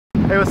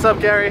Hey, what's up,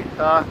 Gary?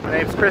 My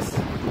name's Chris.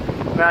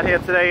 I'm out here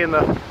today in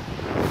the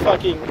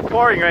fucking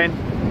pouring rain,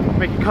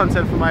 making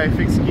content for my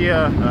fixed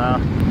gear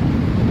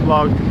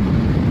blog,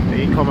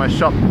 the e-commerce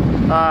shop.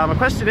 My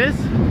question is,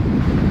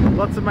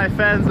 lots of my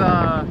fans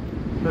are,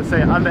 let's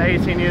say, under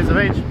 18 years of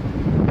age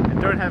and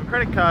don't have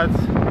credit cards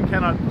and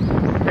cannot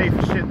pay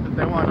for shit that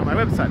they want on my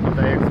website,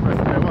 that they express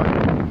that they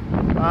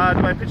want.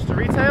 Do I pitch to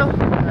retail?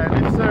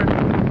 And if so,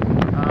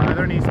 are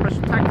there any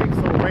special tactics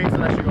or ways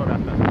that I should go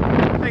about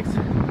that? Thanks.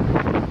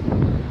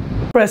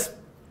 Chris,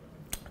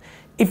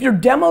 if your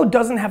demo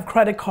doesn't have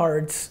credit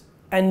cards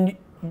and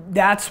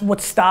that's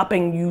what's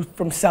stopping you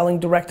from selling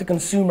direct to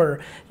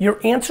consumer, your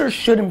answer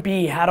shouldn't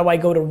be, how do I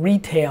go to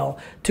retail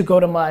to go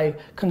to my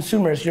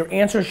consumers? Your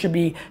answer should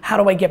be, how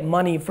do I get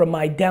money from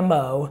my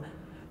demo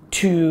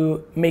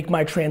to make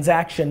my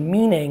transaction?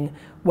 Meaning,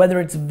 whether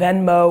it's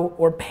Venmo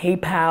or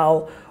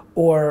PayPal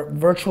or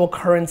virtual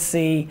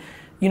currency,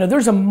 you know,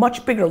 there's a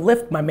much bigger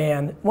lift, my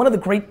man. One of the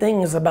great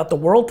things about the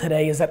world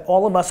today is that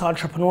all of us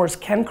entrepreneurs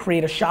can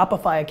create a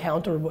Shopify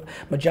account or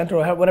Magento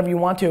or whatever you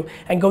want to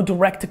and go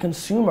direct to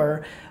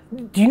consumer.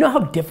 Do you know how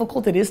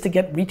difficult it is to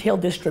get retail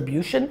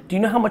distribution? Do you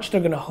know how much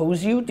they're gonna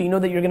hose you? Do you know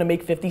that you're gonna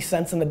make 50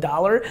 cents on the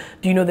dollar?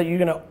 Do you know that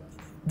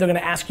they're gonna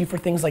ask you for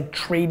things like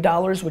trade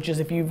dollars, which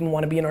is if you even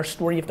wanna be in our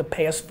store, you have to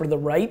pay us for the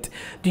right.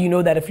 Do you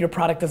know that if your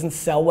product doesn't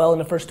sell well in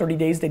the first 30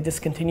 days, they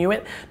discontinue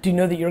it? Do you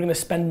know that you're gonna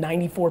spend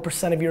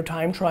 94% of your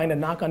time trying to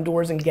knock on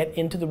doors and get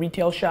into the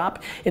retail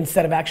shop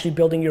instead of actually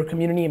building your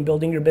community and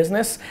building your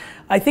business?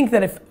 I think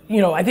that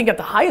I think at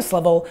the highest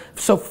level,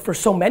 so for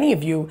so many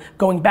of you,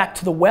 going back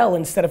to the well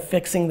instead of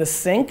fixing the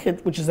sink,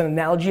 which is an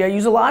analogy I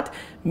use a lot,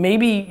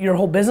 maybe your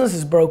whole business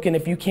is broken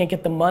if you can't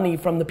get the money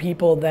from the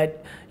people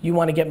that you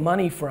wanna get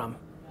money from.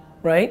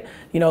 Right?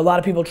 You know, a lot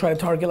of people try to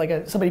target,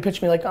 like somebody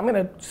pitched me like, I'm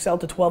gonna sell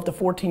to 12 to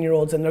 14 year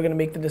olds and they're gonna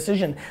make the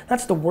decision.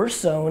 That's the worst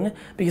zone,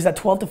 because that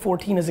 12 to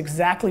 14 is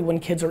exactly when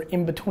kids are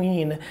in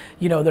between,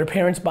 you know, their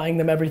parents buying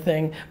them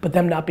everything, but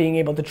them not being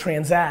able to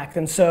transact.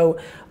 And so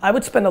I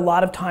would spend a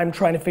lot of time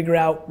trying to figure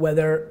out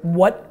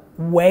what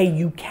way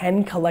you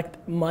can collect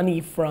money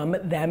from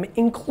them,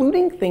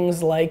 including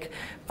things like,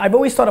 I've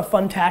always thought a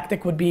fun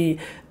tactic would be,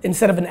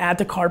 instead of an add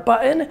to cart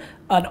button,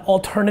 an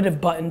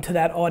alternative button to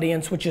that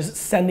audience, which is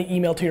send the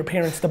email to your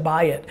parents to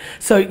buy it.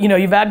 So, you know,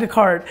 you've added to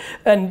cart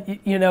and,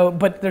 you know,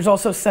 but there's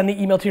also send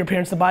the email to your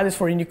parents to buy this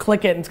for you, and you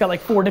click it and it's got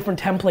like 4 different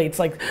templates,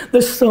 like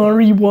the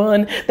sorry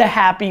one, the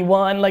happy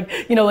one,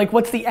 like, you know, like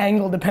what's the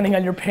angle depending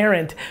on your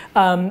parent,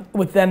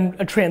 with then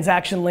a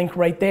transaction link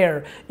right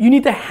there. You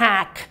need to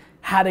hack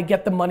how to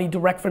get the money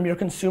direct from your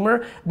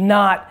consumer,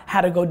 not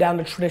how to go down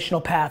the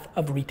traditional path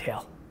of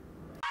retail.